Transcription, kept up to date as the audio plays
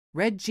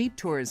Red Jeep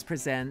Tours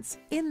presents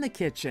In the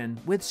Kitchen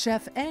with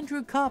Chef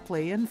Andrew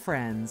Copley and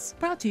friends.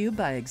 Brought to you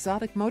by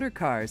Exotic Motor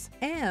Cars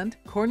and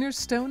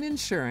Cornerstone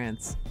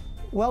Insurance.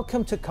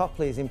 Welcome to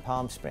Copley's in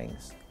Palm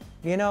Springs.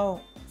 You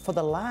know, for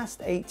the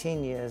last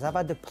 18 years, I've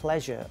had the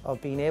pleasure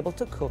of being able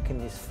to cook in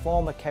this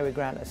former Cary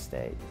Grant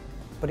estate.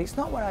 But it's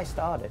not where I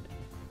started.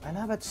 And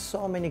I've had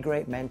so many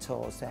great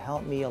mentors to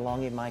help me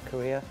along in my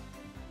career.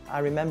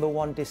 I remember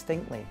one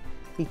distinctly.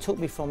 He took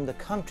me from the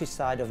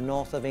countryside of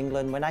north of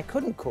England when I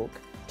couldn't cook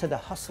to the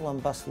hustle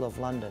and bustle of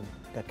London,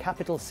 the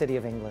capital city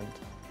of England.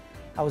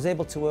 I was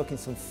able to work in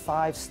some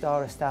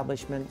five-star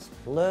establishments,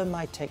 learn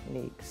my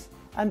techniques,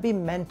 and be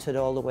mentored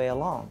all the way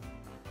along.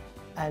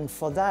 And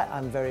for that,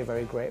 I'm very,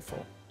 very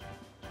grateful.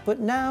 But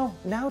now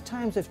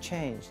times have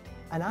changed,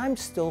 and I'm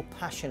still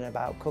passionate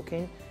about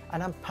cooking,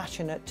 and I'm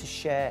passionate to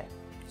share.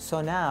 So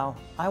now,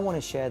 I want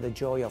to share the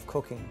joy of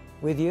cooking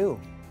with you,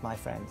 my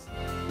friends.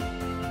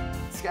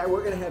 Sky,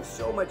 we're going to have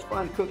so much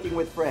fun cooking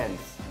with friends.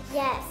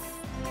 Yes.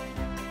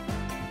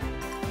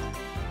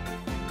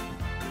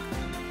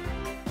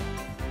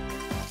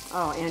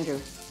 Oh, Andrew,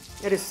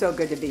 it is so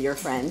good to be your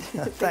friend.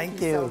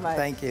 Thank you so much.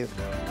 Thank you.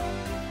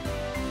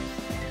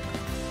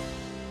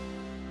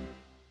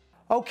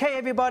 Okay,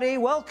 everybody,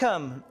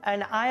 welcome.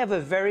 And I have a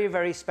very,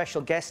 very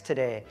special guest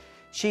today.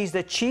 She's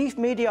the chief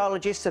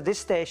meteorologist of this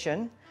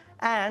station,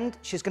 and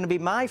she's going to be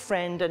my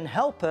friend and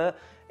helper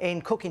in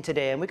cooking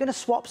today. And we're going to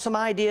swap some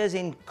ideas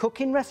in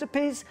cooking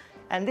recipes.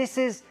 And this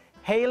is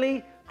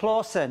Haley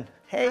Clausen.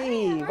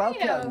 Hey, Hi,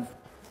 welcome.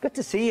 Good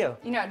to see you.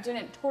 You know,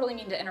 didn't totally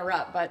mean to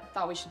interrupt, but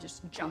thought we should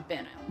just jump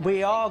in.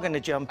 We are going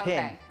to jump in.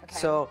 Okay.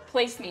 So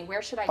place me.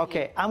 Where should I be?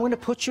 Okay, I'm going to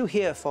put you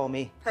here for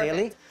me, Perfect.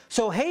 Haley.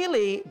 So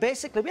Haley,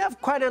 basically, we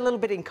have quite a little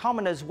bit in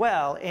common as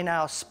well in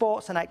our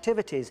sports and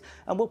activities,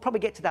 and we'll probably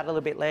get to that a little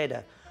bit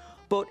later.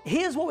 But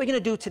here's what we're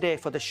going to do today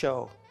for the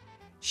show.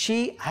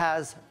 She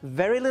has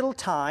very little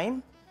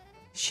time.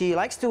 She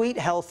likes to eat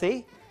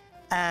healthy,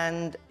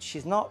 and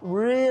she's not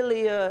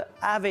really an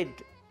avid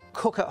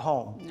cook at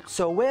home. No.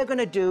 So we're going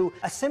to do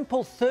a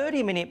simple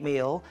 30-minute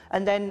meal,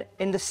 and then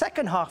in the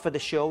second half of the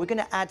show, we're going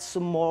to add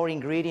some more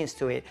ingredients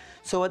to it.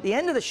 So at the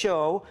end of the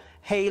show,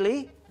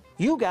 Haley,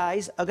 you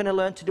guys are going to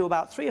learn to do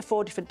about 3 or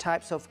 4 different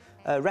types of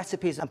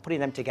recipes and putting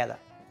them together.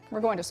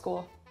 We're going to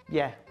school.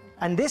 Yeah.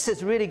 And this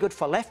is really good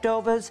for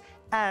leftovers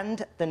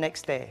and the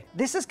next day.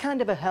 This is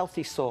kind of a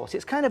healthy sauce.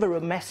 It's kind of a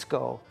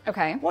romesco.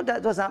 Okay. What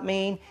does that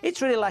mean?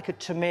 It's really like a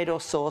tomato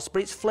sauce,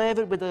 but it's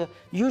flavored with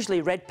usually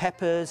red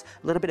peppers,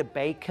 a little bit of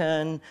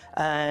bacon,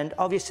 and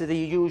obviously the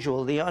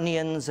usual, the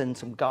onions and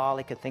some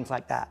garlic and things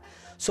like that.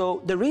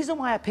 So the reason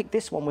why I picked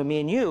this one with me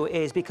and you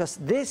is because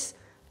this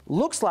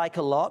looks like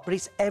a lot, but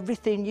it's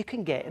everything you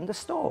can get in the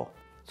store.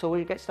 So will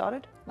you get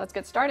started? Let's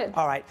get started.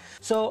 All right.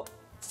 So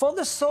for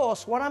the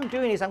sauce, what I'm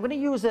doing is I'm going to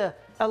use a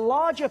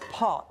larger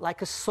pot,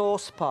 like a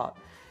sauce pot.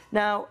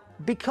 Now,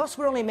 because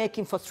we're only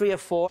making for 3 or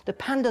 4, the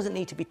pan doesn't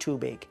need to be too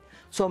big.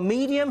 So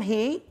medium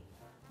heat,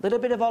 a little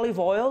bit of olive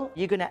oil.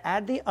 You're going to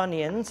add the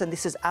onions, and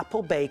this is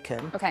apple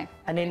bacon. Okay.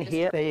 And in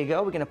here, there you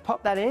go. We're going to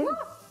pop that in.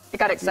 I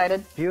got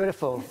excited.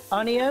 Beautiful.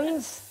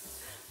 Onions.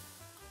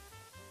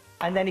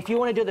 And then if you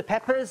want to do the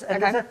peppers,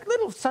 and there's a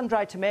little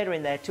sun-dried tomato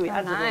in there too. It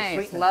adds a little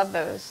sweetness. Love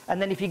those. And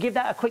then if you give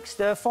that a quick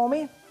stir for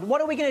me.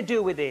 What are we going to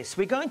do with this?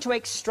 We're going to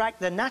extract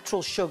the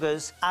natural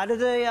sugars out of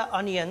the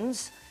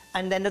onions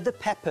and then of the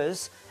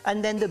peppers.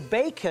 And then the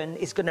bacon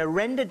is going to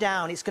render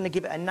down. It's going to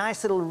give it a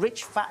nice little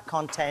rich fat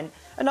content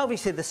and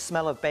obviously the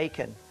smell of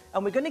bacon.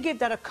 And we're going to give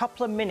that a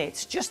couple of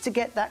minutes just to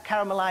get that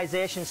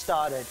caramelization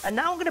started. And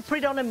now I'm going to put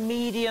it on a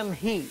medium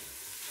heat.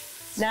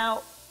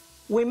 Now,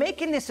 we're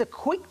making this a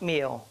quick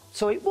meal.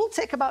 So it will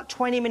take about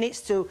 20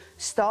 minutes to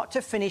start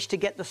to finish to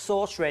get the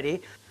sauce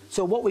ready.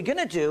 So what we're going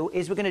to do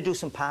is we're going to do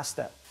some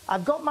pasta.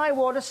 I've got my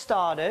water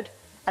started,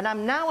 and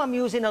I'm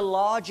using a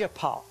larger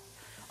pot.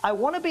 I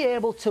want to be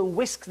able to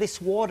whisk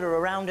this water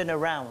around and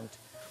around.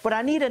 But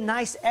I need a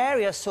nice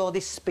area, so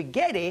this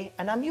spaghetti,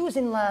 and I'm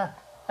using a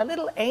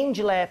little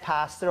angel hair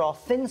pasta or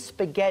thin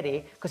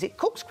spaghetti because it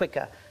cooks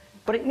quicker.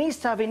 But it needs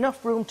to have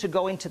enough room to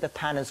go into the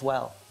pan as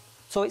well.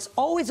 So it's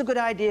always a good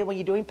idea when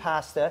you're doing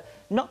pasta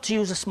not to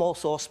use a small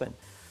saucepan.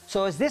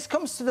 So as this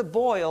comes to the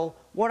boil,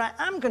 what I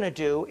am going to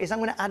do is I'm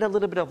going to add a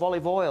little bit of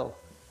olive oil.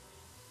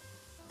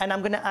 And I'm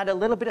going to add a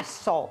little bit of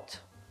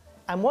salt.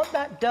 And what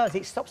that does,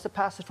 it stops the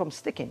pasta from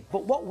sticking.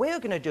 But what we're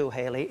going to do,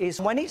 Haley,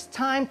 is when it's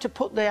time to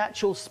put the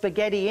actual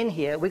spaghetti in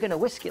here, we're going to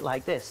whisk it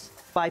like this.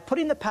 By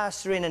putting the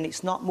pasta in and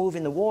it's not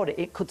moving the water,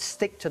 it could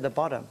stick to the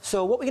bottom.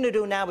 So what we're going to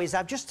do now is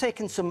I've just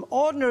taken some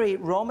ordinary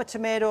Roma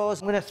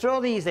tomatoes. I'm going to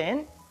throw these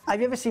in. Have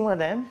you ever seen one of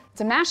them?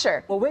 It's a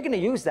masher. Well, we're going to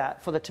use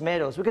that for the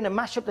tomatoes. We're going to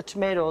mash up the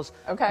tomatoes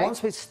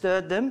once we've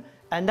stirred them,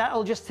 and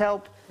that'll just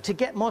help to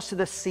get most of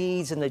the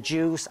seeds and the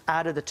juice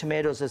out of the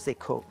tomatoes as they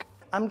cook.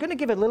 I'm going to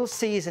give a little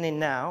seasoning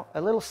now,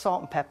 a little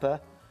salt and pepper.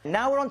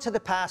 Now we're on to the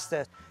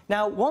pasta.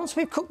 Now, once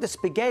we've cooked the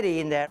spaghetti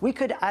in there, we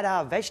could add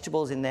our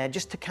vegetables in there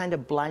just to kind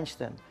of blanch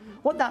them.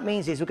 What that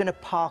means is we're going to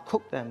par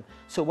cook them.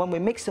 So when we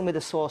mix them with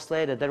the sauce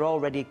later, they're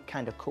already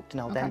kind of cooked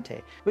and al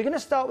dente. We're going to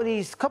start with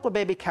these couple of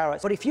baby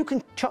carrots, but if you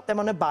can chop them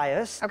on a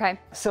bias. Okay.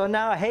 So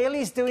now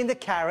Haley's doing the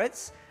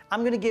carrots. I'm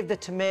going to give the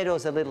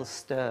tomatoes a little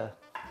stir.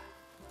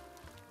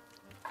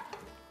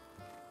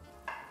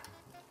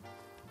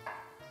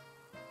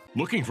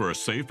 Looking for a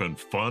safe and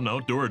fun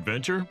outdoor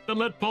adventure? Then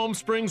let Palm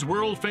Springs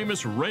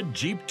world-famous Red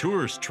Jeep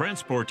Tours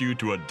transport you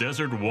to a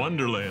desert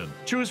wonderland.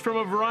 Choose from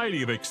a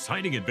variety of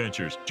exciting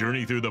adventures.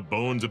 Journey through the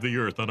bones of the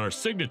earth on our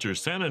signature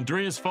San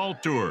Andreas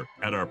Fault Tour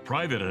at our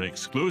private and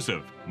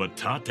exclusive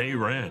Metate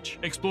Ranch.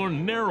 Explore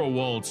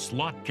narrow-walled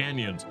slot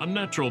canyons, a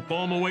natural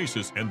palm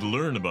oasis, and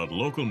learn about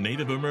local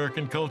Native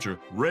American culture.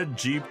 Red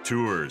Jeep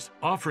Tours,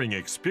 offering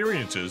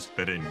experiences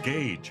that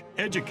engage,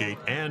 educate,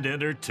 and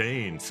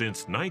entertain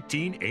since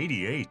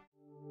 1988.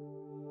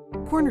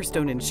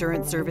 Cornerstone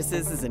Insurance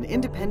Services is an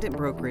independent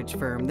brokerage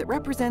firm that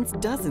represents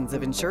dozens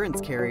of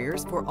insurance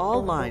carriers for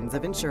all lines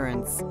of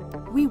insurance.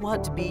 We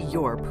want to be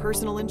your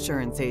personal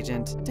insurance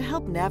agent to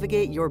help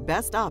navigate your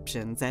best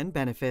options and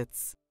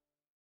benefits.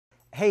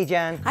 Hey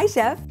Jan. Hi,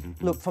 Chef.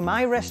 Look, for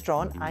my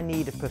restaurant, I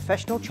need a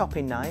professional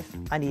chopping knife,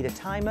 I need a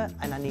timer,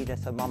 and I need a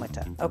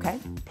thermometer. Okay.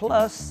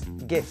 Plus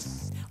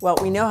gifts. Well,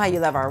 we know how you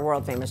love our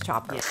world-famous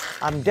chopper.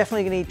 I'm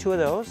definitely gonna need 2 of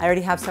those. I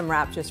already have some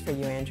wrapped just for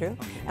you, Andrew.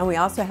 And we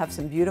also have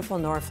some beautiful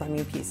Nora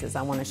Fleming pieces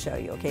I want to show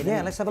you, okay?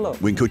 Yeah, let's have a look.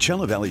 When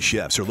Coachella Valley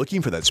chefs are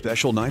looking for that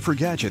special knife or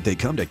gadget, they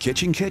come to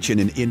Kitchen Kitchen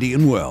in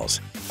Indian Wells.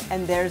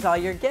 And there's all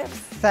your gifts.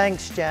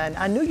 Thanks, Jan.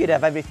 I knew you'd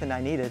have everything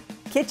I needed.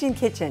 Kitchen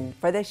Kitchen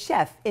for the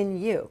chef in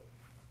you.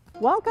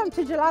 Welcome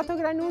to Gelato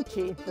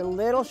Granucci, the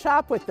little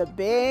shop with the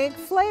big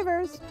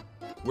flavors.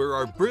 Where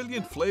our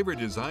brilliant flavor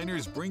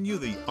designers bring you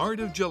the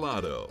art of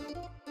gelato.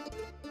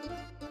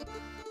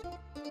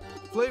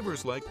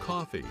 Flavors like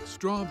coffee,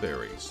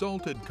 strawberry,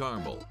 salted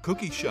caramel,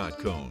 cookie shot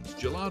cones,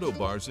 gelato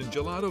bars, and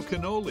gelato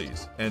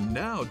cannolis. And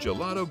now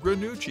Gelato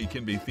Granucci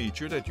can be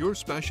featured at your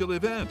special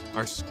event.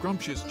 Our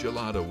scrumptious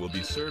gelato will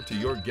be served to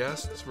your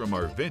guests from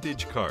our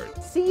vintage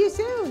cart. See you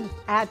soon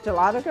at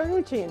Gelato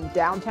Granucci in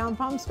downtown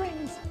Palm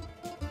Springs.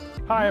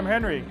 Hi, I'm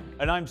Henry.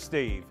 And I'm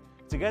Steve.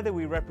 Together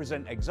we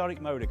represent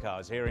Exotic Motor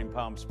Cars here in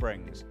Palm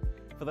Springs.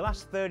 For the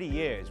last 30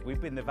 years, we've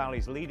been the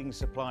Valley's leading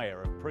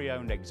supplier of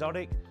pre-owned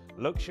exotic,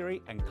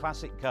 luxury and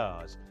classic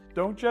cars.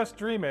 Don't just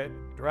dream it,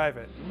 drive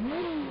it.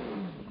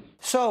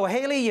 So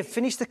Haley, you've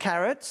finished the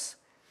carrots.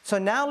 So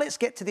now let's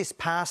get to this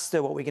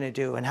pasta, what we're gonna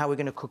do and how we're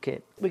gonna cook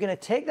it. We're gonna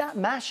take that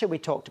masher we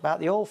talked about,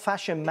 the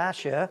old-fashioned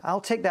masher.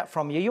 I'll take that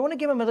from you. You wanna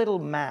give them a little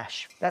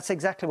mash. That's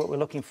exactly what we're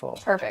looking for.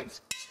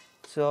 Perfect.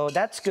 So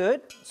that's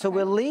good. So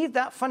we'll leave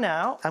that for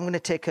now. I'm gonna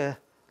take a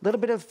little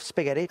bit of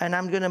spaghetti and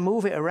I'm gonna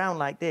move it around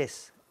like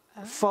this,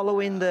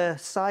 following the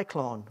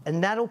cyclone,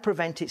 and that'll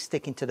prevent it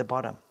sticking to the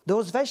bottom.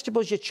 Those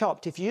vegetables you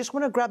chopped, if you just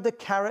wanna grab the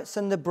carrots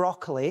and the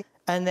broccoli,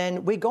 and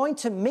then we're going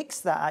to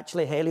mix that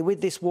actually, Haley, with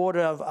this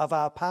water of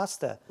our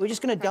pasta. We're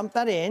just gonna dump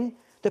that in.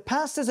 The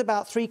pasta's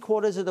about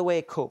 3/4 of the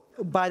way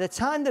cooked. By the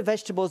time the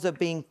vegetables are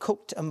being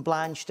cooked and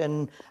blanched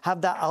and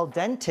have that al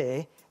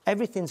dente,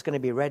 everything's gonna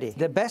be ready.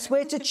 The best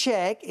way to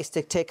check is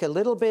to take a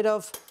little bit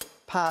of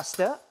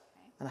pasta,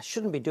 and I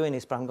shouldn't be doing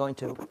this, but I'm going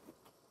to.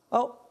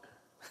 Oh,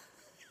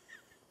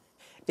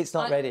 it's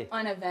not ready.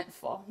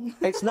 Uneventful.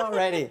 It's not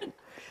ready.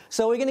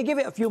 So we're gonna give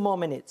it a few more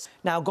minutes.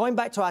 Now, going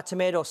back to our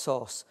tomato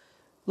sauce,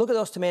 look at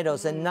those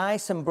tomatoes, they're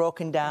nice and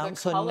broken down.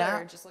 The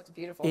color just looks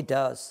beautiful. It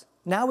does.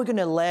 Now we're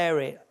gonna layer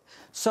it.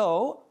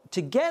 So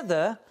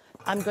together,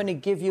 I'm gonna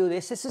give you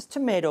this. This is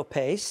tomato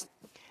paste.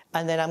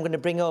 And then I'm gonna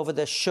bring over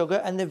the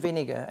sugar and the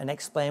vinegar and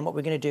explain what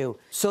we're gonna do.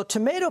 So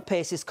tomato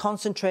paste is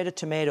concentrated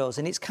tomatoes,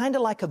 and it's kind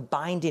of like a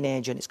binding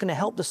agent. It's gonna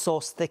help the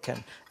sauce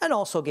thicken and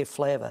also give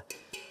flavor.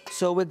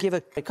 So we'll give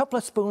a couple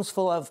of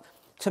spoonsful of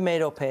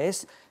tomato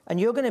paste, and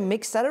you're gonna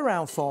mix that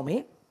around for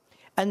me.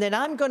 And then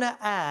I'm gonna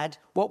add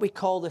what we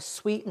call the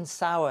sweet and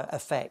sour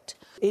effect.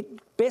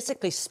 It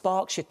basically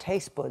sparks your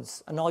taste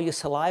buds and all your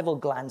salival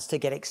glands to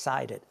get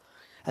excited.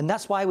 And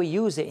that's why we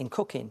use it in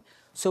cooking.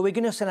 So we're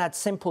going to add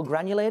simple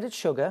granulated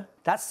sugar.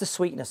 That's the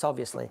sweetness,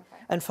 obviously.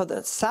 Okay. And for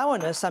the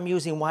sourness, I'm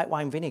using white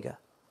wine vinegar.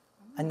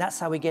 And that's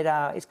how we get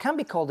our, it can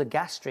be called a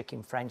gastric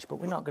in French, but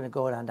we're not going to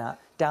go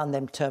down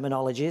them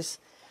terminologies.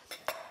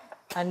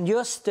 And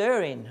you're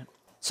stirring.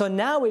 So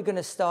now we're going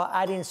to start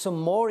adding some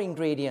more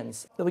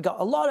ingredients. So we got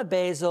a lot of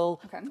basil,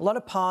 a lot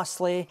of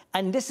parsley,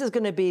 and this is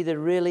going to be the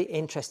really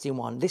interesting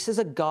one. This is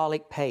a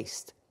garlic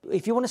paste.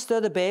 If you want to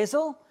stir the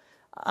basil,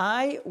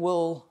 I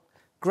will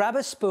grab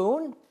a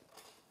spoon,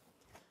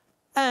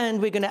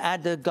 and we're going to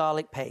add the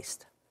garlic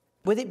paste.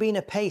 With it being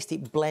a paste,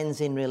 it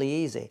blends in really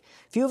easy.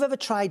 If you've ever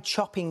tried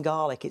chopping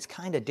garlic, it's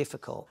kind of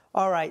difficult.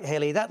 All right,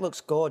 Haley, that looks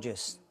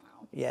gorgeous.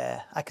 Wow.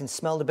 Yeah, I can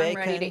smell the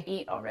bacon. I'm ready to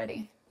eat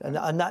already.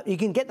 And that, you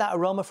can get that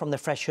aroma from the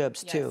fresh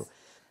herbs too.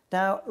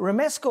 Now,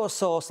 romesco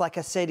sauce, like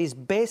I said, is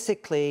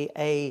basically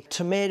a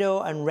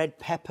tomato and red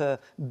pepper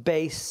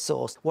based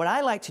sauce. What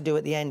I like to do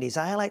at the end is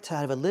I like to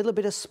have a little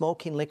bit of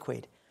smoking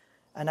liquid.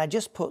 And I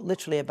just put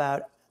literally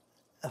about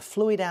a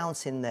fluid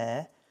ounce in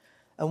there.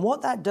 And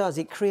what that does,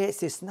 it creates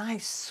this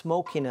nice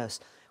smokiness.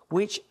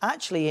 which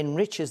actually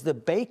enriches the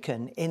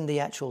bacon in the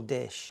actual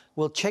dish.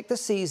 We'll check the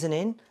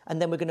seasoning,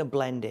 and then we're going to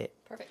blend it.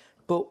 Perfect.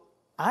 But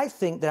I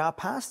think that our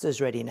pasta's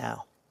ready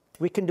now.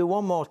 We can do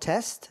one more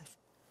test.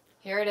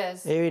 Here it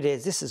is. Here it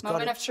is. This has got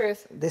Moment of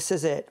truth. This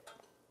is it.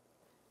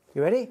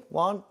 You ready?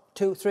 1,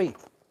 2, 3.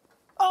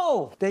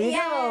 Oh, there you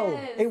go.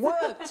 It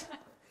worked.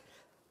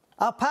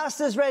 Our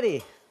pasta's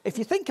ready. If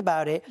you think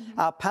about it,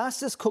 our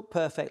pasta's cooked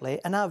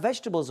perfectly, and our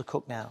vegetables are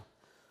cooked now.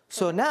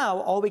 So now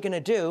all we're going to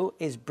do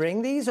is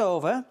bring these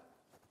over,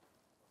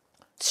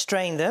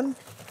 strain them.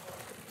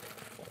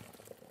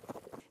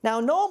 Now,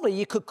 normally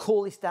you could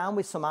cool this down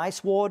with some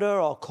ice water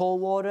or cold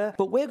water,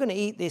 but we're going to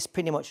eat this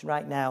pretty much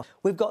right now.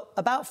 We've got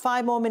about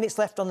 5 more minutes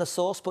left on the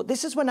sauce, but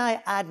this is when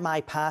I add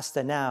my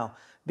pasta now,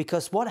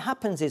 because what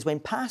happens is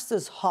when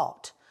pasta's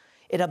hot,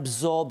 it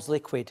absorbs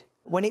liquid.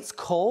 When it's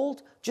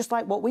cold, just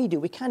like what we do,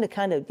 we kind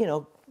of, you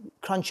know,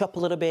 crunch up a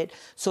little bit.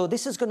 So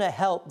this is going to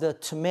help the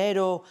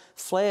tomato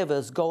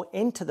flavors go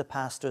into the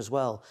pasta as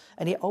well.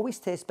 And it always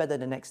tastes better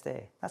the next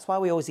day. That's why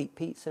we always eat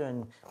pizza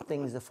and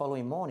things the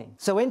following morning.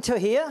 So into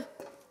here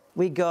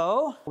we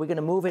go. We're going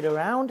to move it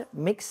around,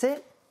 mix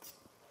it.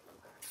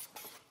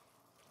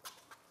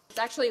 It's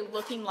actually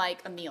looking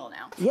like a meal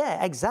now.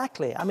 Yeah,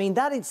 exactly. I mean,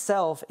 that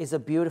itself is a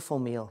beautiful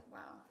meal. Wow.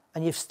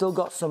 And you've still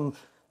got some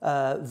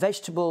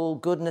vegetable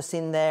goodness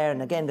in there.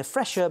 And again, the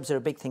fresh herbs are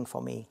a big thing for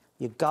me.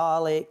 Your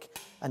garlic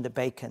and the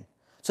bacon.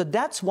 So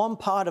that's one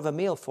part of a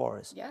meal for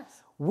us.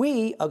 Yes.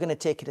 We are going to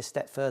take it a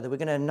step further. We're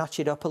going to notch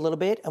it up a little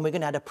bit, and we're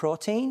going to add a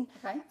protein.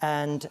 Okay.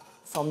 And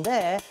from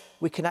there,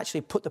 we can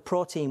actually put the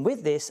protein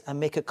with this and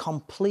make a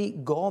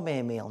complete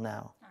gourmet meal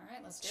now. All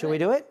right, let's do it. Shall we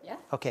do it? Yeah.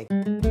 Okay.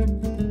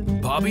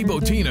 Bobby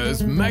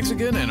Botina's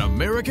Mexican and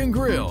American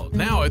Grill,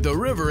 now at the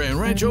River and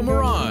Rancho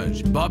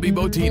Mirage. Bobby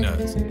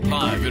Botina's,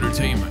 live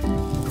entertainment,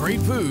 great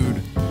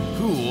food,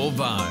 cool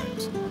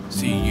vibes.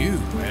 See you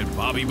at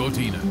Bobby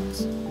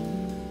Botina's.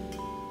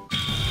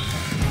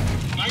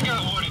 I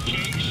got what it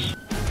takes.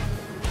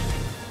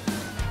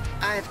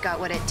 I've got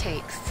what it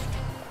takes.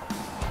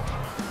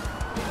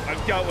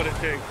 I've got what it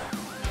takes.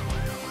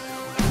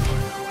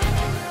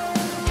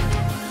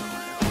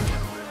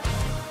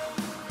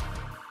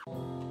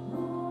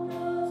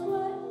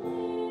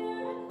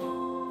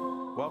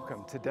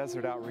 Welcome to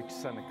Desert Outreach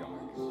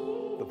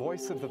Synagogue, the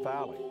voice of the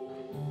valley.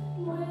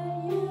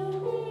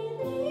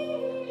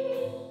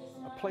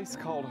 A place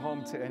called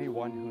home to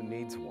anyone who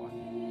needs one.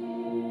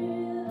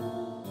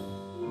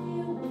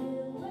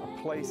 A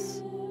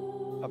place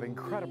of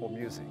incredible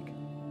music,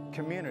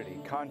 community,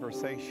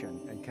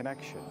 conversation, and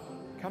connection.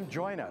 Come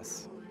join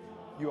us.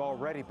 You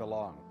already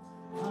belong.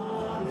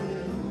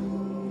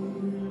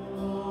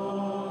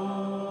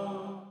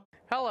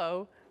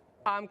 Hello,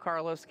 I'm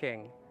Carlos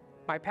King.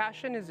 My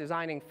passion is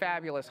designing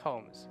fabulous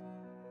homes.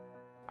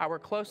 I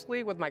work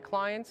closely with my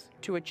clients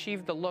to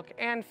achieve the look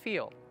and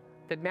feel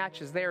that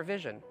matches their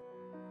vision.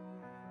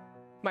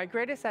 My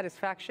greatest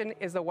satisfaction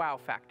is the wow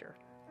factor,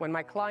 when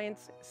my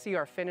clients see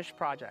our finished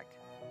project.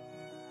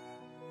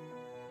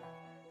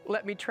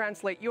 Let me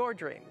translate your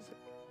dreams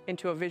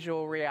into a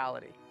visual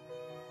reality.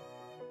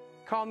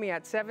 Call me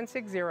at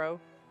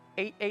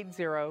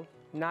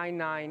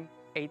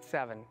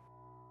 760-880-9987.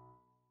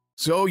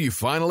 So you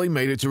finally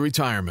made it to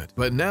retirement,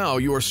 but now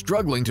you are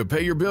struggling to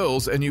pay your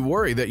bills and you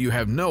worry that you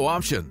have no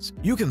options.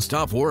 You can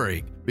stop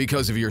worrying,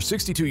 because if you're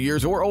 62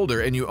 years or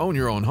older and you own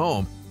your own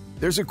home,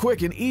 there's a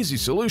quick and easy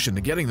solution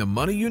to getting the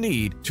money you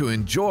need to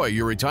enjoy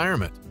your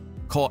retirement.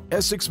 Call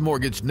Essex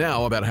Mortgage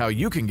now about how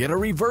you can get a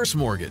reverse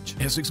mortgage.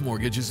 Essex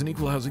Mortgage is an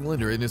equal housing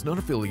lender and is not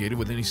affiliated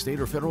with any state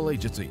or federal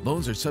agency.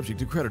 Loans are subject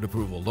to credit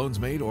approval. Loans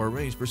made or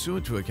arranged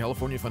pursuant to a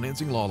California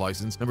financing law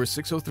license number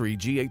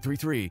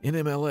 603G833,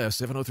 NMLS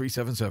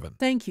 70377.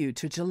 Thank you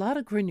to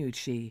Gelato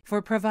Granucci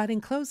for providing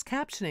closed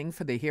captioning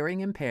for the hearing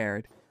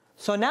impaired.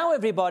 So now,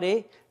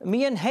 everybody,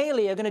 me and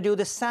Haley are going to do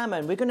the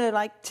salmon. We're going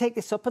to take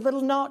this up a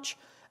little notch,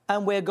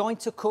 and we're going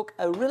to cook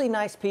a really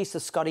nice piece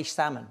of Scottish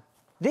salmon.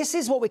 This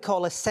is what we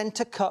call a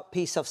center cut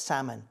piece of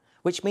salmon,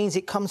 which means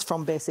it comes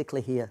from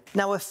basically here.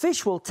 Now, a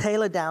fish will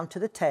tailor down to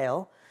the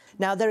tail.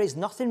 Now, there is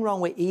nothing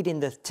wrong with eating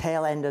the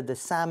tail end of the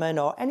salmon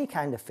or any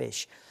kind of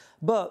fish.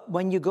 But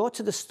when you go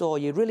to the store,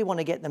 you really want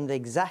to get them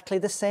exactly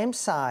the same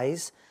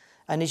size.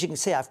 And as you can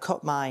see, I've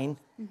cut mine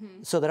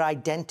so they're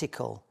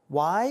identical.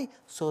 Why?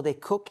 So they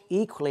cook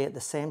equally at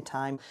the same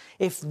time.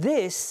 If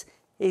this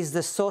is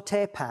the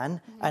saute pan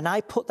and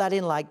I put that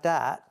in like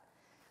that,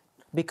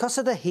 because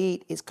of the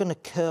heat, it's going to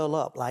curl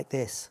up like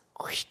this.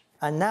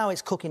 And now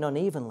it's cooking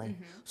unevenly.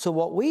 So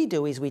what we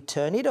do is we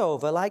turn it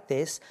over like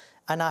this,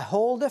 and I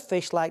hold the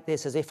fish like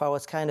this as if I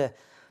was kind of,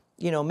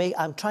 you know,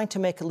 I'm trying to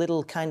make a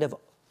little kind of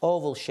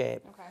oval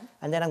shape.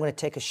 And then I'm going to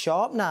take a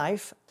sharp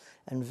knife,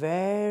 and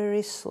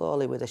very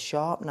slowly with a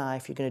sharp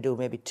knife, you're going to do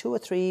maybe 2 or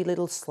 3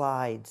 little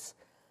slides.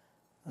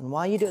 And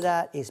why you do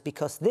that is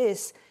because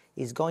this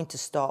is going to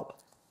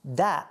stop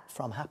that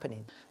from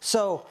happening.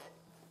 So,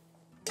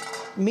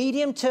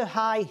 medium to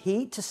high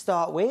heat to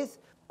start with.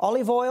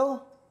 Olive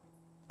oil.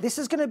 This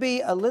is going to be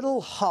a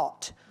little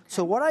hot.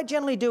 So what I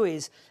generally do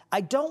is,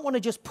 I don't want to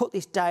just put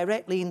this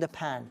directly in the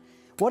pan.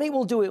 What it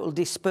will do, it will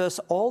disperse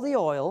all the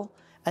oil,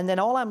 and then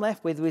all I'm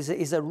left with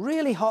is a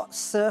really hot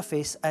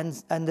surface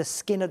and the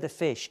skin of the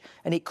fish,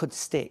 and it could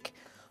stick.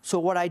 So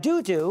what I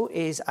do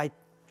is I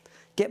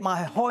get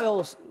my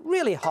oils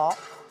really hot,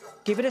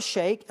 give it a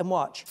shake, and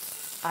watch.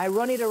 I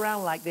run it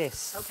around like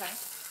this. Okay.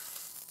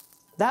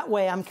 That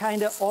way I'm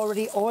kind of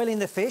already oiling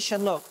the fish,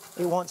 and look,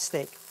 it won't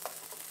stick.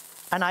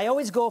 And I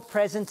always go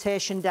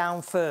presentation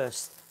down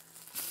first.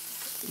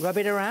 Rub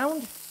it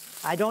around.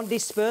 I don't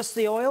disperse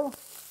the oil,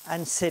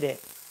 and sit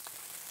it.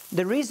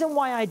 The reason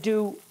why I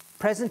do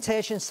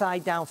presentation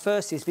side down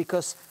first is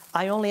because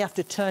I only have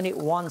to turn it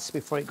once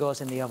before it goes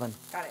in the oven.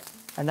 Got it.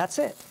 And that's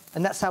it.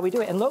 And that's how we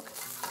do it. And look.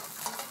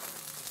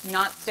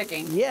 Not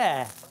sticking.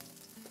 Yeah.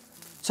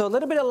 So a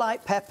little bit of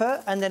light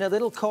pepper and then a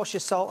little kosher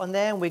salt on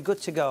there, and we're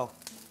good to go.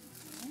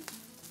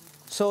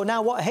 So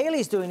now what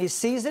Haley's doing is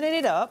seasoning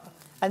it up,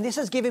 and this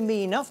has given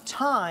me enough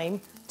time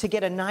to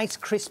get a nice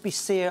crispy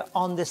sear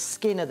on the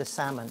skin of the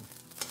salmon.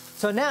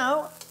 So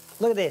now,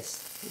 look at this.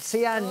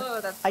 See how,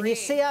 and you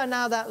see how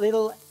now that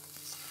little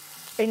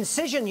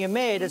incision you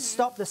made has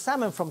stopped the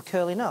salmon from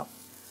curling up.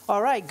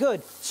 All right,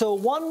 good. So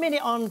 1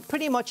 minute on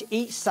pretty much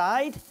each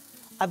side.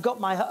 I've got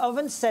my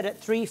oven set at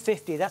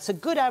 350. That's a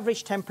good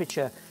average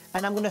temperature.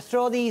 And I'm going to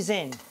throw these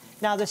in.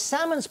 Now, the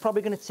salmon's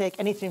probably going to take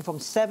anything from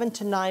 7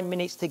 to 9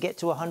 minutes to get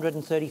to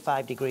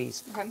 135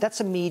 degrees. Okay.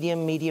 That's a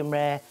medium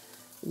rare.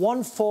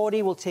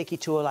 140 will take you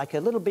to like a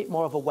little bit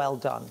more of a well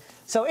done.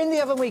 So in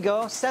the oven we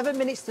go, 7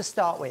 minutes to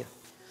start with.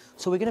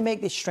 So we're going to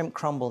make this shrimp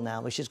crumble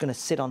now, which is going to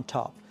sit on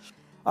top.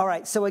 All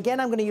right, so again,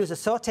 I'm going to use a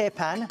saute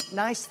pan.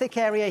 Nice thick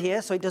area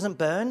here so it doesn't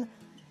burn.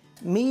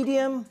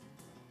 Medium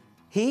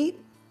heat.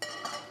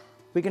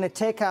 We're going to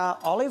take our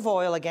olive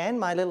oil again,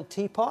 my little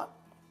teapot.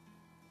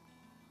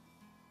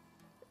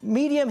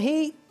 Medium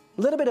heat,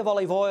 a little bit of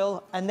olive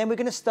oil, and then we're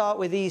going to start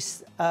with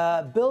these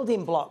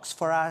building blocks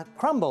for our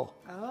crumble.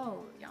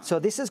 Oh, yeah. So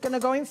this is going to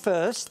go in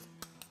first.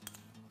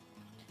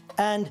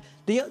 And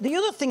the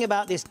other thing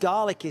about this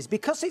garlic is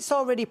because it's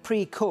already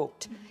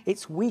pre-cooked,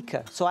 it's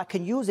weaker, so I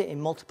can use it in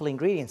multiple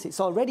ingredients. It's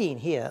already in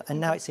here, and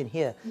now it's in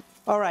here.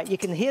 All right, you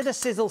can hear the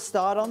sizzle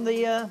start on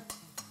the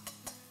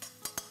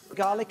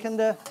garlic and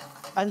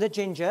the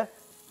ginger.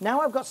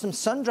 Now I've got some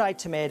sun-dried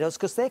tomatoes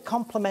because they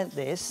complement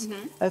this.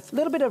 A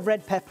little bit of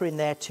red pepper in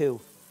there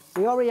too.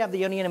 We already have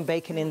the onion and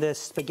bacon in the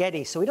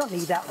spaghetti, so we don't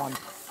need that one.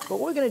 But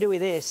what we're going to do with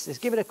this is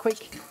give it a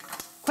quick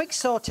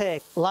saute.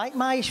 Like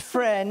my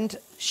friend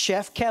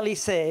Chef Kelly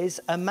says,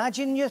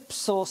 imagine your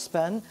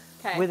saucepan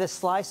with a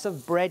slice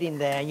of bread in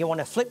there, and you want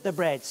to flip the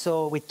bread.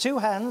 So with two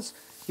hands,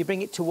 you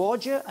bring it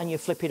towards you and you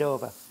flip it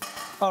over.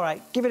 All right,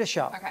 give it a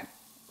shot. Okay.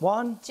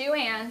 1, 2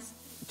 hands.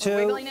 2, we're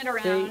wiggling it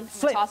around. 3,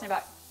 flip. Tossing it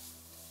back.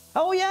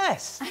 Oh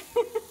yes,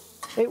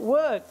 it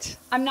worked.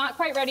 I'm not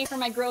quite ready for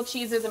my grilled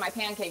cheeses and my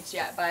pancakes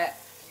yet, but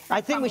I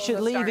think we should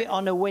leave it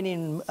on a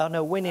winning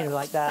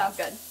like that. Sounds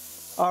good.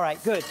 All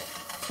right, good.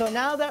 So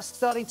now that's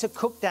starting to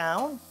cook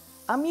down.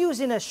 I'm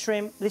using a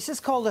shrimp. This is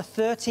called a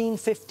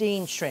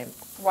 13-15 shrimp.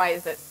 Why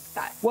is it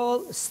that?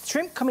 Well,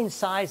 shrimp come in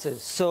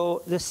sizes.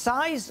 So the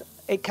size,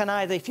 it can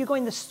either, if you go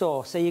in the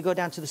store, say you go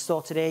down to the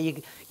store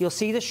today, you'll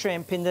see the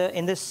shrimp in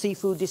the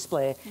seafood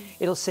display.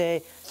 It'll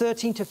say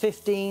 13 to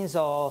 15s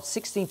or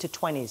 16 to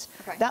 20s.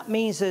 Okay. That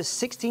means there's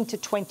 16 to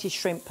 20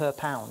 shrimp per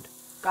pound.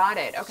 Got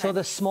it, okay. So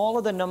the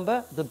smaller the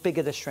number, the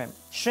bigger the shrimp.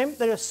 Shrimp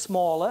that are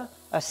smaller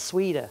are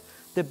sweeter.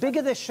 The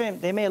bigger the shrimp,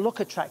 they may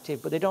look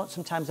attractive, but they don't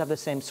sometimes have the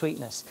same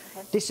sweetness.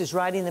 Okay. This is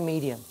right in the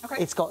medium. Okay.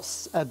 It's got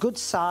a good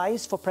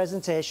size for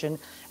presentation,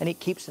 and it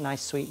keeps a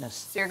nice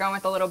sweetness. So you're going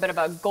with a little bit of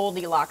a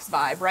Goldilocks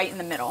vibe, right in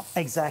the middle.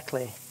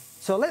 Exactly.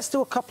 So let's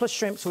do a couple of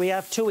shrimps. We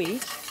have 2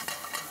 each.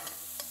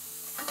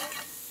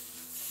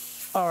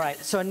 All right,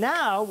 so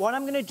now what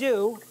I'm going to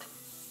do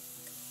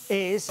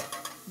is,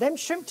 them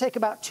shrimp take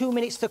about 2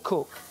 minutes to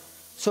cook.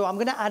 So I'm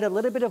going to add a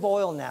little bit of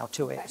oil now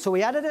to it. Okay. So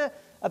we added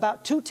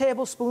about 2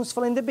 tablespoons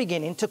in the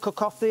beginning to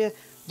cook off the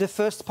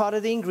first part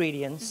of the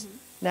ingredients.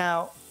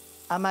 Now,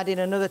 I'm adding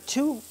another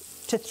 2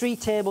 to 3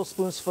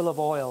 tablespoons full of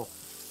oil.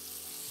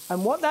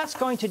 And what that's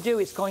going to do,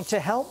 it's going to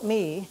help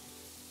me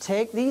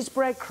take these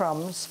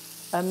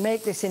breadcrumbs and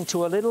make this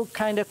into a little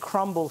kind of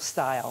crumble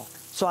style.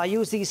 So I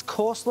use these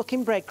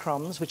coarse-looking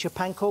breadcrumbs, which are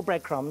panko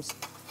breadcrumbs,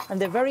 and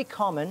they're very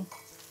common.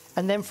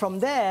 And then from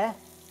there,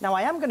 now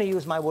I am going to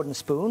use my wooden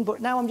spoon,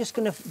 but now I'm just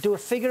going to do a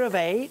figure of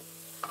 8.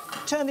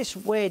 Turn this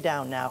way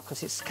down now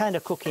because it's kind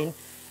of cooking,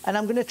 and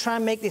I'm going to try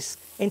and make this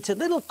into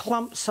little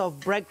clumps of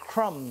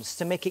breadcrumbs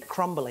to make it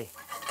crumbly.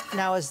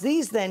 Now as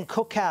these then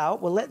cook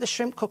out, we'll let the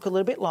shrimp cook a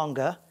little bit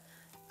longer,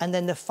 and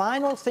then the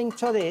final thing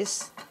to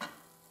this,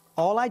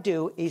 all I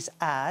do is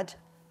add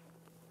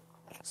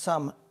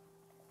some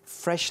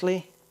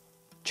freshly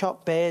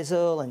chopped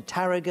basil and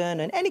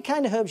tarragon and any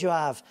kind of herbs you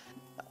have,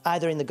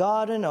 either in the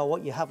garden or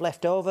what you have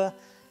left over,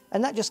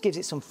 and that just gives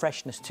it some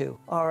freshness too.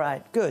 All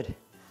right, good.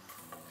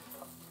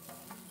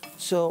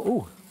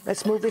 So,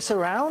 let's move this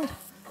around,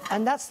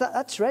 and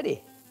that's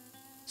ready.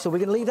 So we're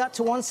going to leave that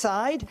to one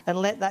side and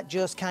let that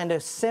just kind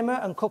of simmer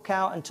and cook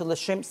out until the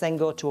shrimps then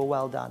go to a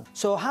well done.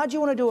 So how do you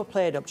want to do a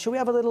plate up? Should we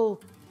have a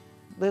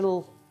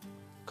little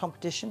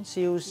competition?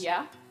 See who's...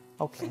 Yeah.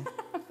 Okay.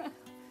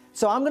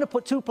 So I'm going to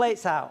put 2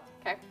 plates out.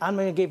 Okay. I'm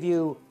going to give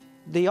you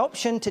the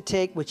option to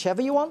take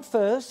whichever you want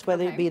first,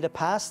 whether it be the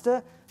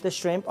pasta, the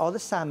shrimp, or the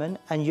salmon,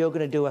 and you're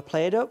going to do a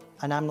plate up,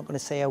 and I'm not going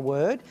to say a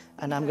word,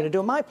 and I'm going to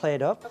do my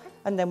plate up,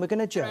 and then we're going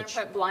to judge. I'm going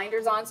to put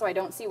blinders on so I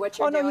don't see what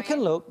you're doing. Oh, no, you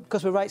can look,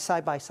 because we're right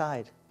side by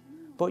side.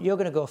 But you're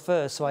going to go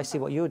first, so I see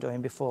what you're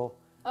doing before.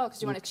 Oh,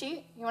 because you want to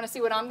cheat? You want to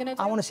see what I'm going to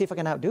do? I want to see if I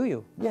can outdo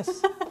you.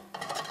 Yes.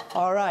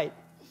 All right.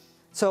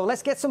 So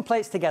let's get some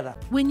plates together.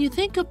 When you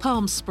think of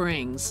Palm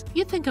Springs,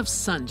 you think of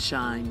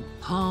sunshine,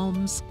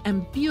 palms,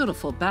 and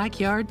beautiful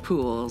backyard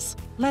pools.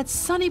 Let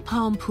Sunny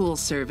Palm Pool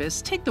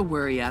Service take the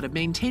worry out of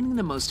maintaining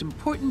the most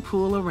important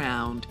pool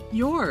around,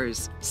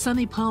 yours.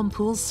 Sunny Palm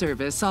Pool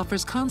Service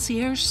offers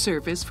concierge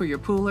service for your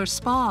pool or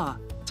spa.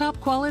 Top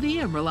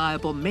quality and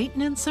reliable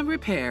maintenance and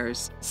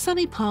repairs.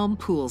 Sunny Palm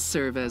Pool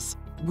Service.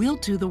 We'll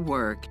do the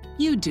work.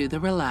 You do the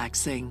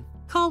relaxing.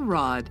 Call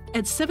Rod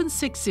at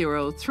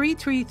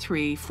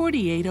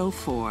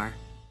 760-333-4804.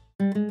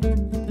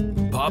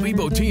 Bobby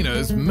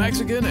Botina's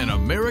Mexican and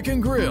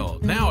American Grill,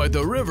 now at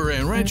the River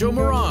and Rancho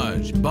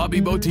Mirage. Bobby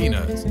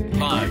Botina's,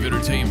 live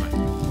entertainment,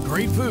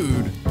 great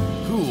food,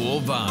 cool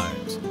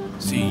vibes.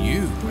 See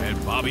you at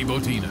Bobby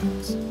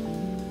Botina's.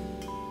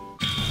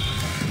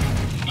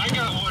 I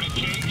got what it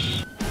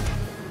takes.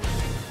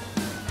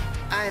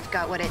 I've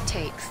got what it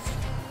takes.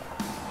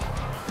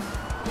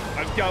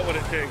 I've got what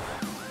it takes.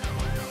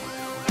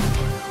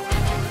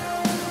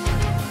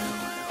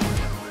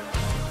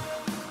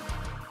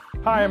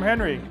 Hi, I'm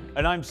Henry.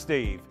 And I'm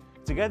Steve.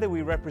 Together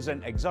we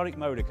represent Exotic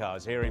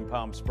Motorcars here in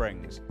Palm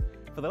Springs.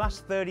 For the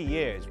last 30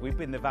 years, we've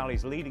been the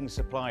Valley's leading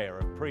supplier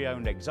of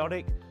pre-owned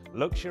exotic,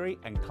 luxury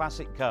and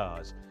classic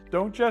cars.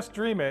 Don't just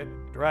dream it,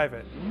 drive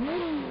it.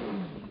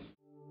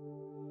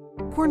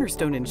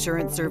 Cornerstone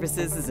Insurance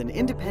Services is an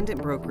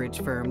independent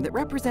brokerage firm that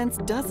represents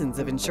dozens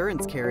of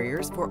insurance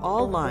carriers for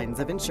all lines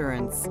of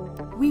insurance.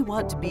 We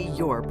want to be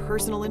your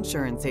personal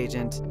insurance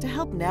agent to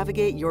help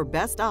navigate your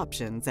best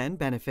options and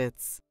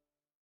benefits.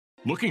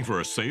 Looking for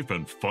a safe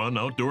and fun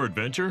outdoor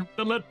adventure?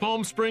 Then let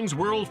Palm Springs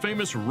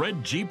world-famous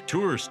Red Jeep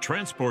Tours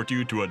transport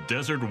you to a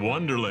desert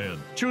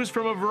wonderland. Choose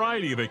from a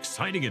variety of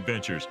exciting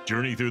adventures.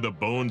 Journey through the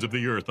bones of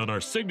the earth on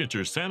our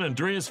signature San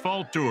Andreas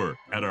Fall Tour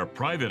at our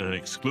private and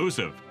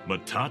exclusive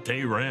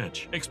Metate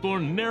Ranch. Explore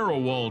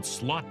narrow-walled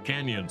slot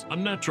canyons, a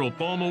natural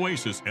palm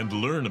oasis, and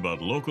learn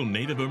about local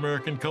Native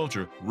American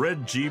culture.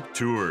 Red Jeep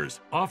Tours,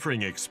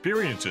 offering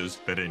experiences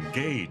that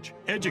engage,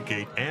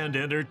 educate, and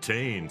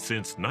entertain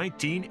since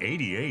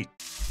 1988.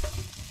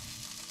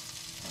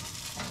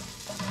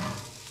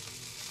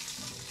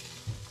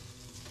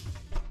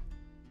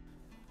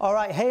 All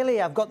right,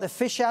 Haley, I've got the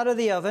fish out of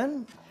the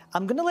oven.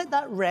 I'm going to let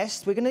that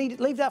rest. We're going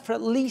to leave that for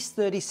at least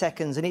 30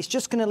 seconds, and it's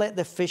just going to let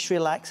the fish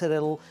relax a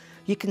little.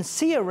 You can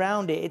see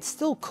around it, it's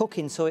still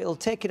cooking, so it'll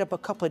take it up a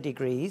couple of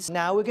degrees.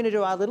 Now we're going to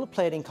do our little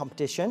plating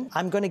competition.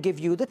 I'm going to give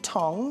you the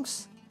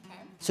tongs.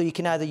 So you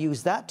can either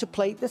use that to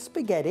plate the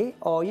spaghetti,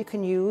 or you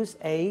can use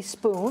a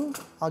spoon.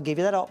 I'll give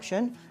you that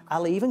option.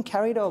 I'll even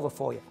carry it over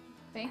for you.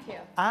 Thank you.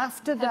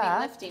 After that...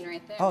 Heavy lifting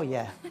right there. Oh,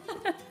 yeah.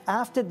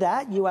 After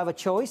that, you have a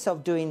choice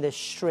of doing the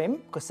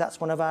shrimp, because that's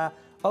one of our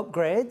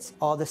upgrades,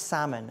 or the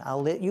salmon.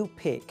 I'll let you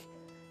pick.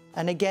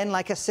 And again,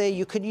 like I say,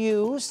 you could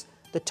use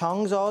the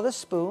tongs or the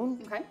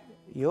spoon. Okay.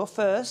 You're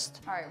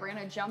first. All right, we're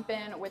going to jump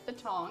in with the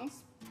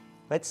tongs.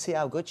 Let's see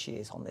how good she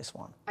is on this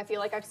one. I feel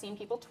like I've seen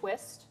people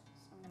twist.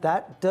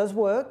 That does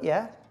work,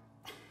 yeah.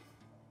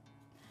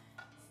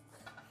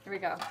 Here we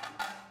go.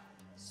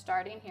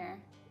 Starting here.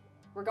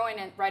 We're going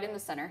in right in the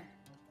center.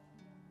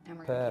 And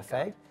we're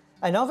Perfect.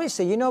 And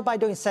obviously, you know, by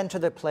doing center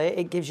of the plate,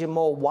 it gives you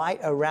more white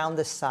around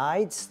the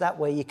sides. That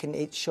way you can,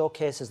 it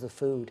showcases the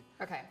food.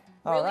 Okay.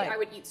 All Really, right. I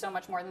would eat so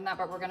much more than that,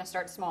 but we're going to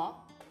start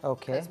small.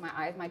 Okay. Because my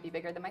eyes might be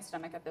bigger than my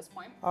stomach at this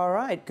point. All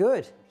right,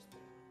 good.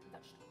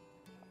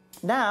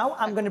 Now,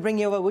 I'm going to bring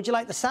you over. Would you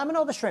like the salmon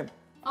or the shrimp?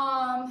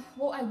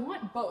 Well, I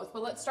want both,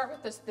 but let's start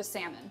with the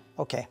salmon.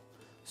 Okay.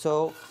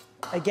 So,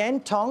 again,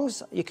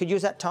 tongs. You could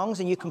use that tongs,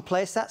 and you can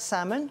place that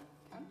salmon.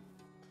 Okay.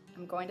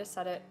 I'm going to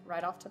set it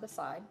right off to the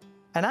side.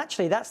 And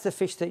actually, that's the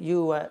fish that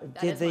you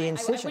did the I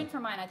incision. went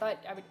for mine. I thought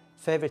I would...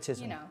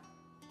 Favoritism. You know.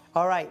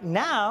 All right.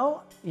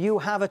 Now, you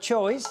have a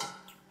choice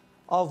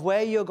of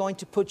where you're going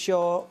to put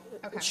your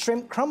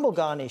shrimp crumble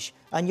garnish.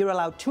 And you're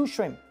allowed 2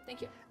 shrimp.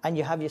 Thank you. And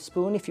you have your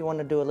spoon if you want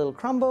to do a little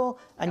crumble,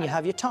 and you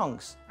have your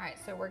tongs. All right,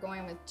 so we're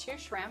going with 2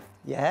 shrimp.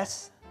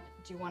 Yes.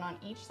 Do 1 on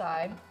each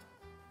side.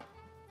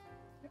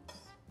 Oops.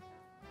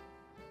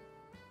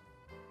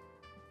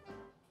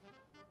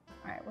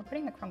 All right, we're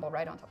putting the crumble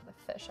right on top of the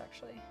fish,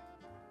 actually.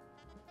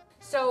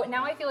 So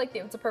now I feel like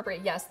it's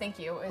appropriate, yes, thank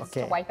you, is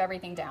to wipe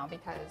everything down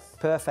because...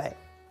 Perfect.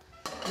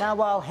 Now,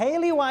 while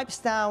Haley wipes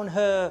down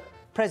her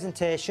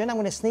presentation, I'm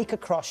going to sneak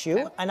across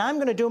you, and I'm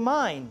going to do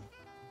mine.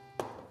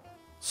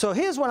 So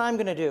here's what I'm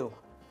going to do.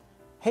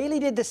 Haley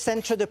did the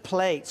center of the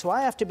plate, so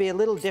I have to be a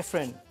little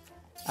different.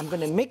 I'm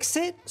going to mix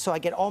it so I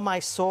get all my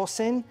sauce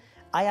in.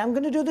 I am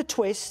going to do the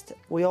twist.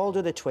 We all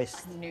do the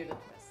twist. I knew the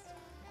twist.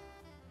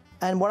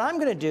 And what I'm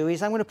going to do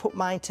is I'm going to put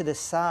mine to the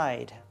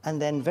side and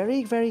then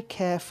very, very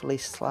carefully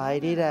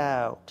slide it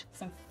out.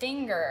 Some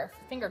finger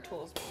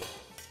tools.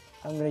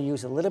 I'm going to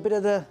use a little bit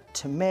of the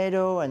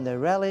tomato and the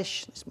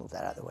relish. Let's move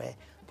that out of the way.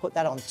 Put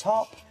that on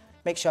top.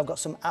 Make sure I've got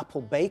some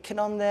apple bacon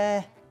on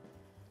there.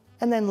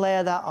 And then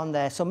layer that on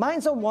there. So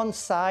mine's on one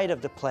side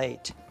of the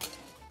plate.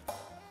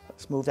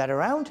 Let's move that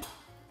around.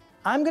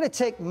 I'm going to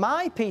take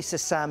my piece of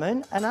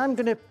salmon and I'm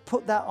going to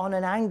put that on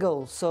an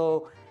angle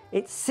so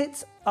it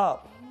sits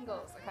up.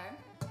 Okay.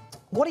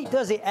 What it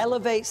does, it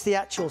elevates the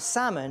actual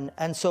salmon,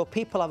 and so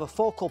people have a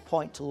focal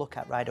point to look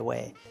at right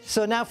away.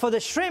 So now for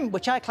the shrimp,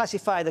 which I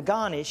classify the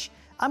garnish,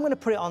 I'm going to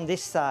put it on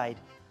this side.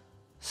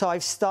 So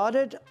I've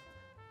started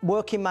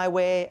working my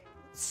way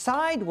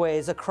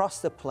sideways across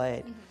the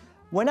plate.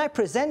 When I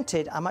present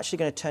it, I'm actually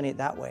going to turn it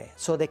that way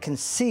so they can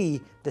see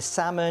the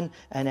salmon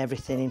and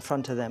everything in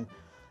front of them.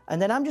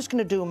 And then I'm just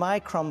going to do my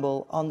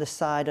crumble on the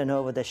side and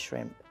over the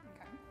shrimp.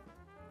 Okay.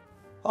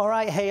 All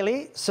right,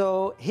 Haley,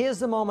 so here's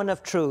the moment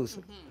of truth.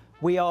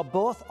 We are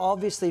both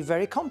obviously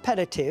very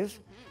competitive,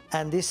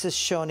 and this is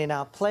shown in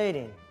our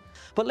plating.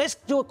 But let's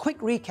do a quick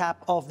recap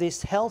of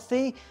this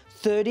healthy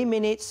 30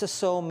 minutes or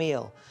so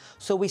meal.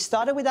 So we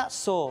started with that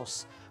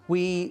sauce.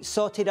 We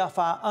sorted off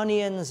our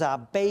onions, our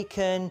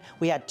bacon,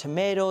 we had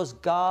tomatoes,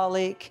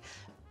 garlic.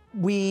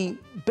 We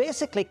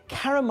basically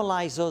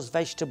caramelized those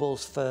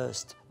vegetables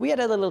first. We had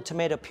a little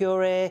tomato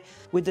puree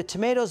with the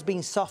tomatoes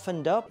being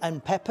softened up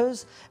and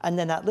peppers, and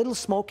then that little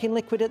smoking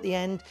liquid at the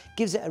end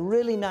gives it a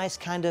really nice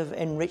kind of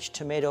enriched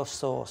tomato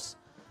sauce.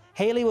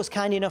 Haley was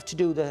kind enough to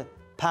do the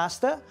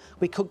pasta.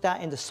 We cooked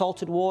that in the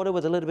salted water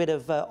with a little bit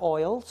of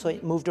oil so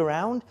it moved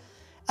around.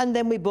 And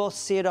then we both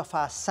seared off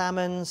our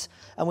salmons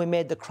and we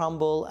made the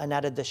crumble and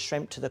added the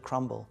shrimp to the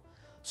crumble.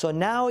 So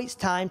now it's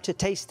time to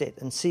taste it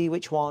and see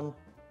which one.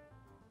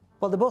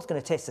 Well, they're both going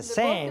to taste the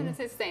same. They're both going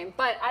to taste the same,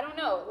 but I don't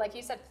know. Like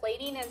you said,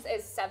 plating is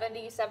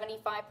 70-75%.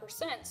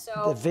 So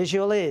the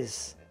visual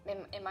is.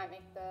 It might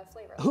make the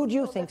flavor. Who do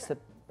you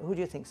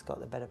think's got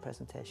the better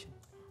presentation?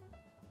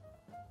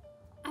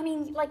 I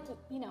mean, like,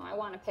 you know, I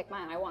want to pick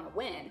mine. I want to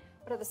win,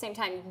 but at the same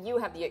time, you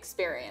have the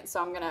experience,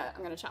 so I'm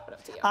gonna chop it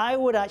up to you. I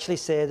would actually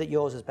say that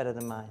yours is better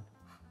than mine.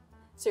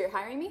 So you're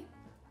hiring me?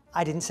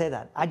 I didn't say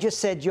that. I just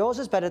said yours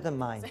is better than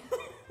mine.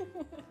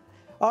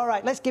 All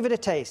right, let's give it a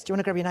taste. Do you want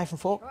to grab your knife and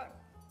fork? Sure.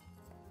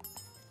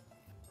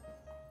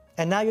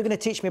 And now you're going to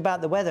teach me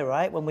about the weather,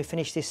 right, when we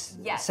finish this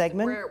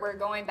segment? Yes, we're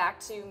going back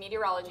to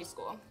meteorology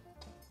school.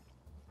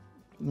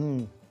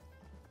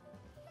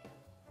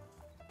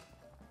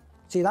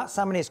 See, that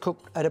salmon is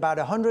cooked at about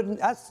 100,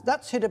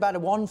 that's hit about a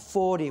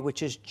 140,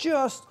 which is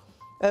just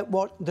at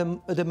what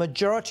the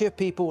majority of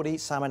people would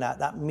eat salmon at,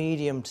 that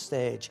medium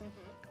stage.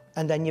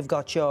 And then you've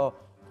got your,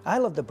 I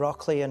love the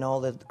broccoli and all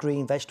the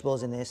green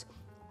vegetables in this.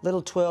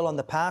 Little twirl on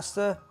the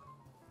pasta.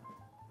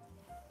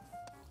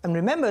 And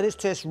remember, this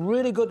tastes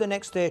really good the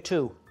next day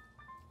too.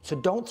 So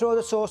don't throw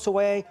the sauce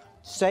away,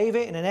 save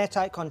it in an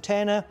airtight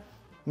container,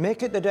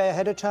 make it the day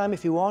ahead of time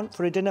if you want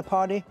for a dinner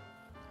party.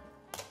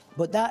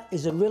 But that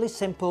is a really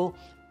simple,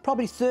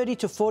 probably 30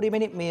 to 40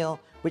 minute meal,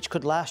 which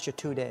could last you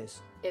 2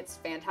 days. It's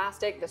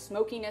fantastic. The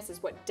smokiness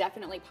is what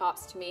definitely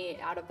pops to me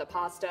out of the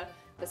pasta.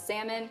 The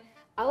salmon,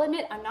 I'll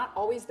admit, I'm not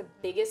always the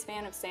biggest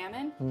fan of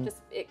salmon.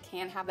 Just it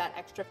can have that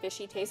extra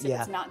fishy taste if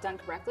it's not done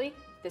correctly.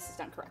 This is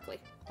done correctly.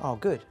 Oh,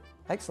 good.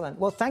 Excellent.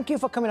 Well, thank you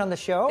for coming on the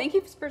show. Thank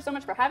you so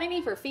much for having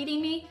me, for feeding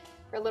me,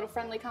 for a little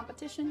friendly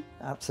competition.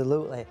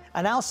 Absolutely.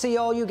 And I'll see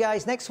all you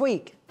guys next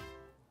week.